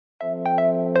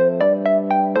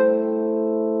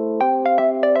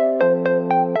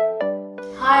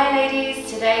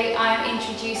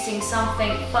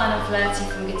something fun and flirty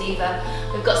from Goddiva.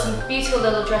 We've got some beautiful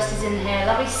little dresses in here,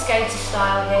 lovely skater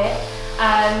style here.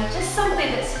 Just something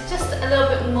that's just a little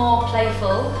bit more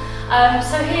playful.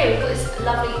 So here we've got this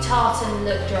lovely tartan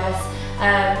look dress.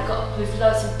 With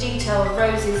lots of detail of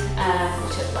roses,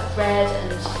 which are like red and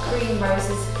green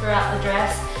roses throughout the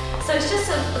dress. So it's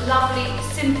just a lovely,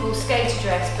 simple skater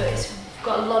dress, but it's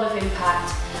got a lot of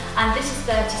impact. And this is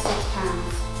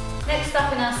 £36. Next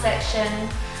up in our section,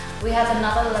 we have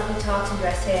another lovely tartan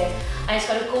dress here. And it's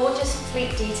got a gorgeous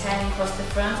pleat detailing across the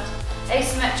front,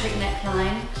 asymmetric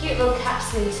neckline, cute little cap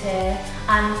sleeves here,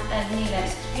 and knee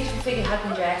lengths. Beautiful figure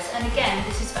hugging dress. And again,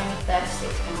 this is only £36.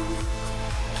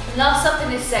 Last up in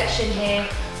this section here,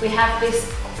 we have this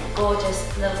gorgeous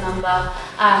little number.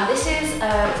 This is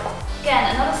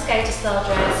again another skater style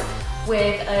dress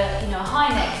with a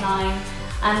high neckline,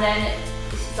 and then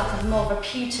this is like a more of a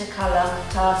pewter colour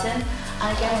tartan,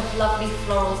 and again with lovely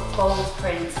floral bold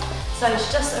prints. So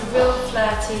it's just a real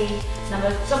flirty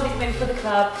number, something maybe for the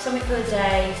club, something for the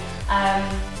day,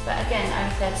 but again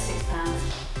only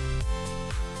 £36.